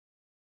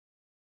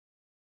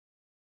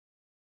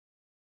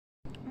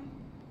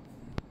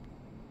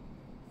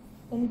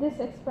In this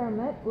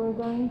experiment, we're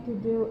going to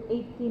do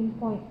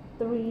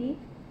 18.3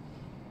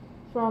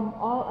 from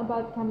All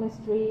About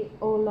Chemistry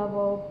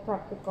O-Level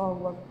Practical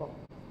Workbook.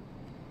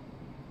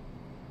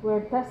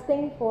 We're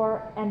testing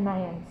for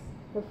anions.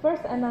 The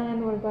first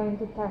anion we're going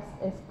to test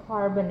is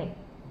carbonate.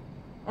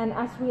 And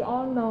as we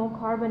all know,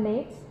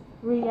 carbonates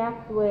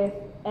react with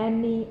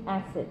any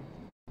acid.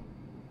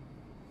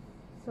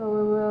 So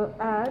we will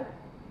add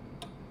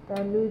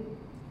dilute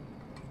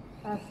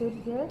acid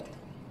here,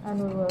 and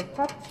we will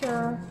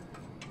capture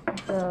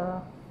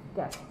the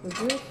gas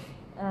produced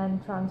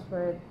and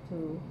transfer it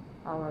to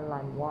our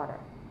lime water.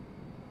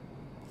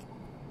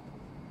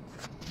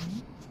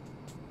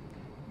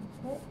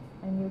 Okay,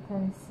 and you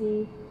can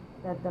see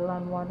that the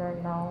lime water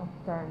now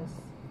turns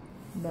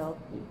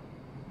milky.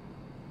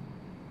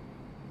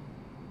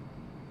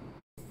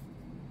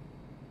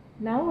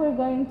 Now we're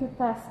going to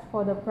test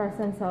for the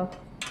presence of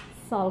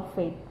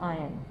sulfate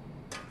ion.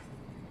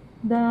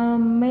 The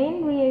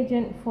main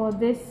reagent for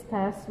this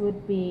test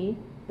would be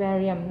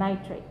barium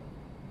nitrate,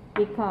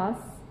 because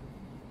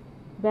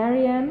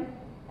barium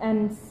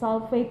and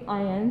sulfate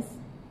ions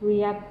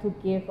react to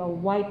give a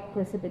white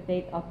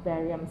precipitate of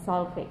barium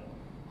sulfate.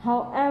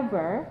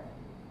 However,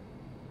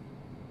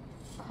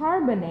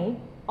 carbonate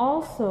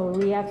also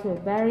reacts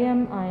with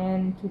barium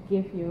ion to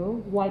give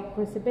you white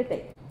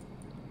precipitate.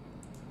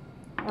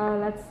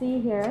 Let's see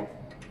here.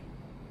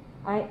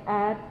 I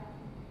add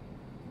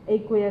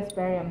aqueous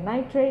barium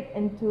nitrate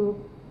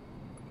into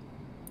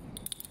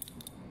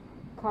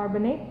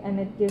carbonate and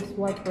it gives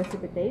white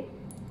precipitate.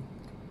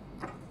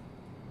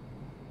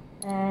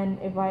 And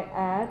if I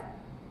add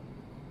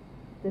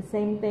the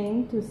same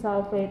thing to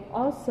sulfate,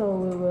 also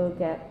we will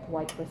get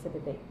white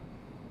precipitate.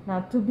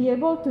 Now, to be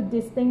able to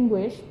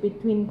distinguish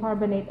between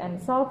carbonate and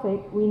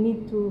sulfate, we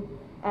need to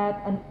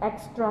add an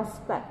extra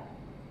step,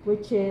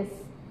 which is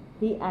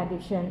the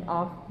addition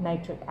of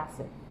nitric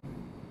acid.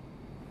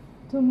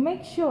 To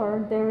make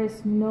sure there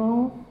is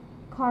no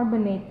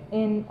carbonate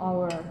in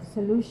our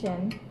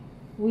solution,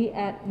 we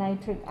add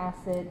nitric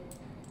acid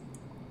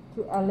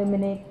to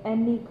eliminate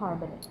any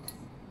carbonates.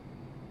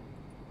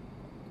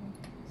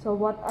 So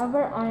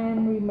whatever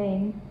ion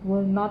remain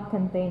will not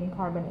contain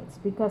carbonates,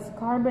 because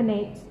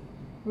carbonates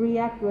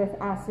react with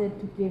acid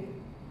to give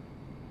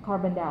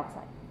carbon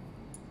dioxide.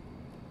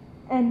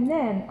 And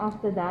then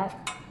after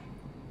that,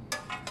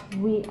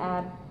 we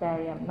add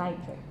barium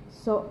nitrate.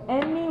 So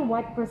any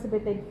white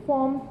precipitate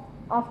formed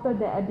after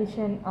the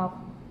addition of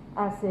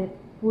acid,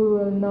 we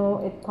will know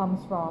it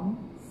comes from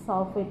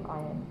sulfate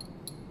ion.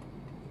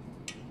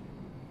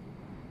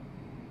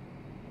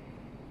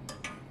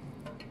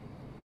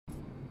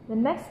 The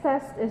next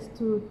test is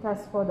to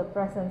test for the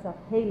presence of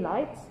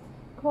halides,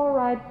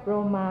 chloride,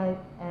 bromide,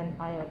 and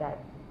iodide.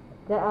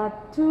 There are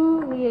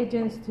two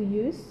reagents to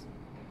use,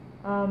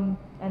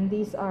 and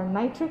these are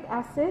nitric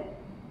acid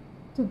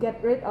to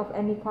get rid of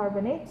any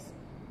carbonates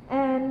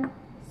and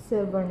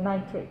silver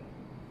nitrate.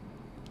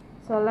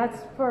 So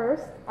let's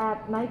first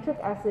add nitric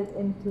acid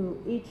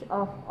into each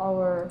of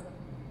our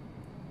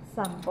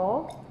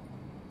sample,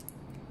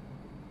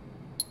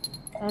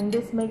 and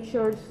this make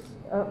sure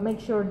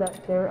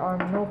that there are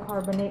no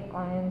carbonate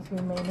ions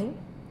remaining.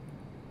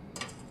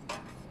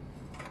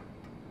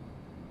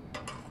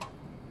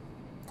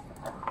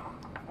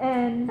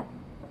 And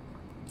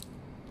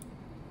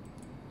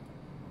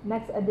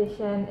next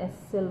addition is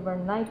silver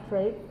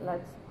nitrate.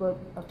 Let's put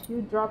a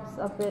few drops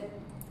of it.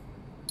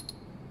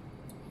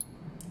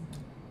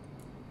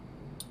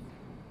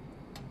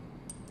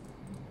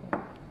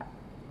 Okay.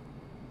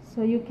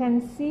 So you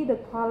can see the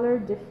color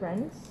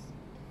difference.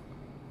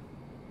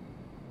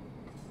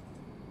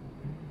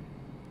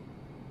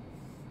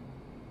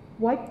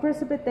 White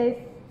precipitate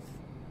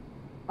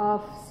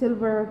of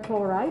silver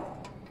chloride,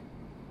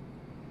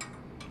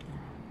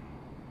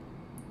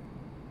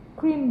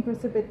 cream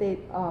precipitate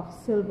of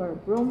silver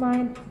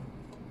bromide,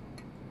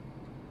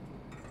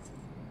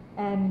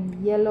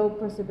 and yellow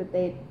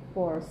precipitate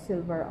for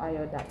silver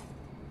iodide.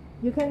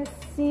 You can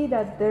see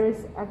that there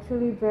is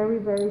actually very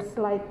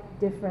slight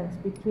difference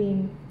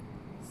between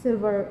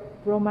silver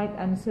bromide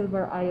and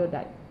silver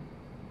iodide.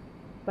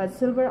 But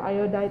silver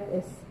iodide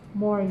is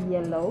more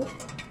yellow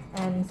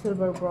and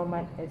silver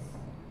bromide is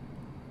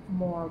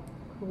more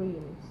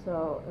cream.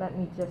 So let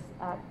me just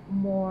add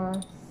more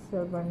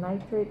silver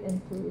nitrate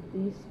into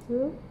these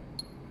two,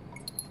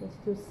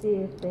 just to see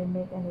if they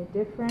make any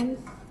difference.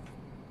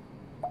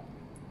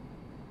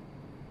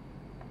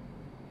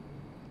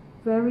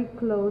 Very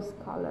close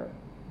color.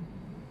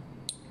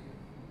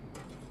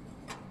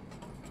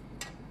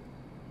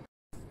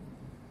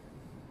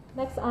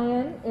 Next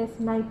ion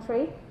is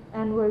nitrate,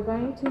 and we're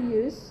going to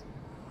use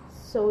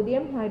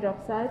sodium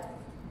hydroxide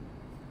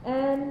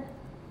and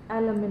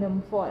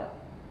aluminum foil.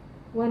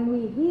 When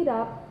we heat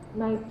up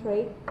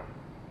nitrate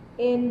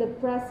in the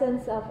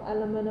presence of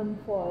aluminum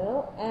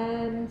foil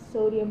and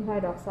sodium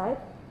hydroxide,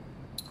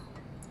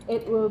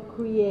 it will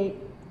create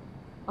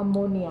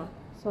ammonia.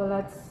 So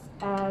let's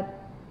add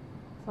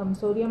some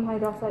sodium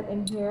hydroxide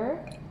in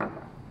here,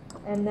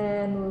 and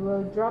then we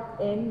will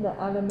drop in the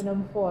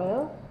aluminum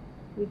foil.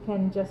 We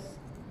can just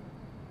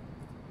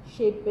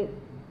shape it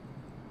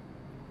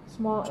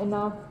small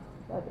enough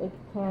that it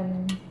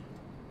can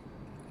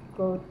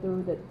go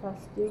through the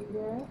test tube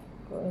there,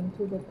 go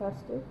into the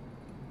test tube.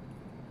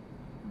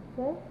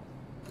 Okay.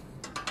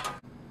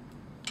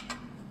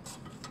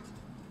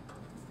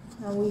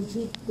 Now we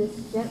heat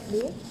this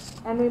gently,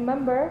 and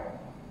remember,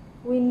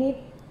 we need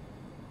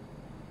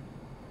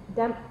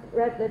damp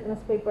red litmus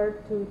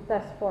paper to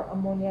test for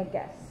ammonia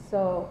gas.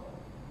 So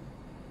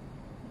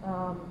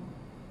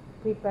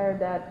prepare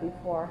that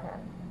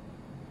beforehand.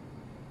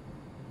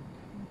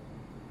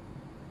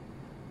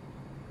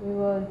 We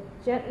will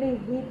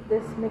gently heat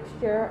this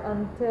mixture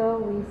until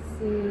we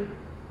see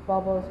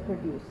bubbles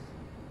produce.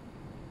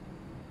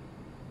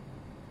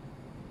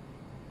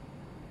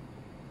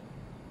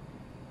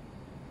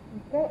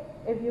 Okay,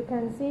 if you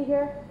can see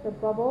here, the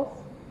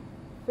bubbles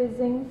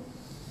fizzing,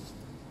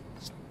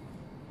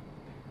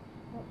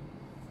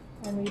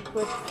 and we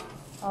put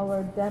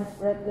our damp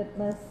red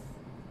litmus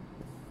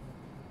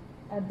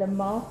at the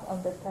mouth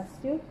of the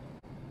test tube.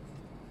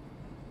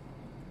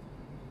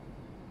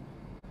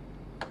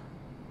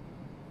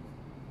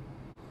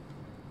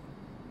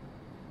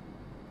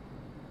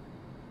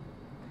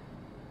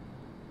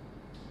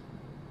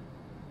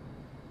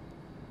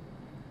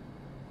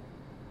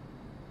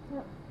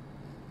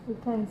 You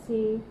can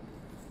see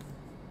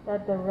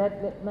that the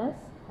red litmus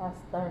has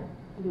turned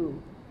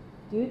blue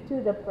due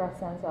to the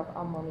presence of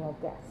ammonia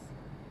gas.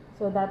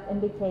 So that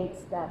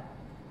indicates that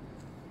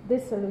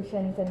this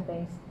solution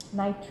contains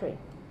nitrate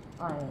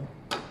ion.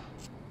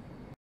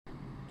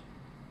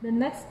 The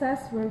next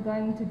test we're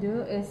going to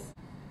do is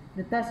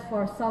the test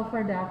for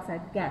sulfur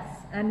dioxide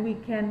gas, and we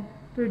can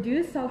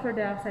produce sulfur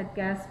dioxide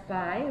gas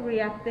by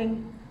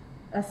reacting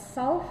a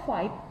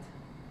sulfite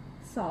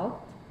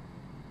salt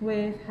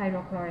with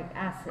hydrochloric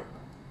acid.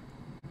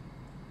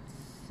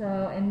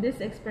 So in this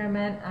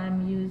experiment,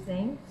 I'm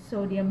using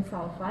sodium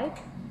sulfite.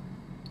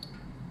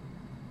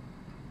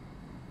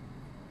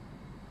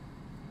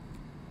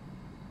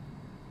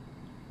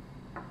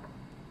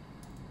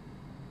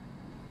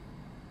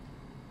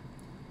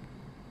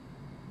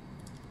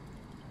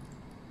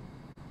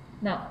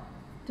 Now,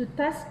 to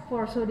test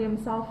for sodium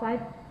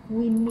sulfite,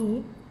 we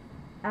need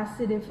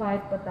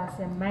acidified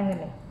potassium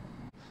manganate.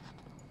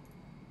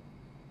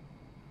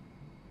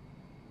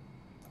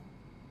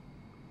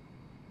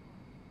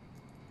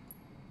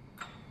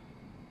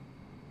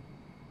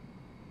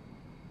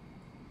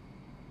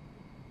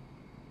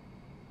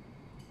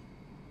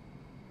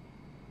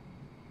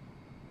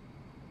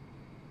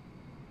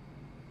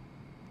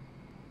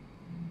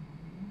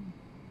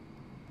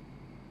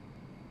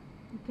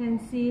 You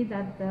can see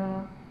that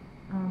the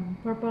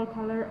purple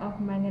color of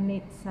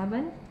manganate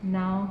 7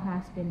 now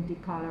has been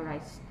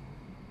decolorized.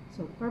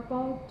 So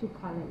purple to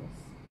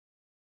colorless.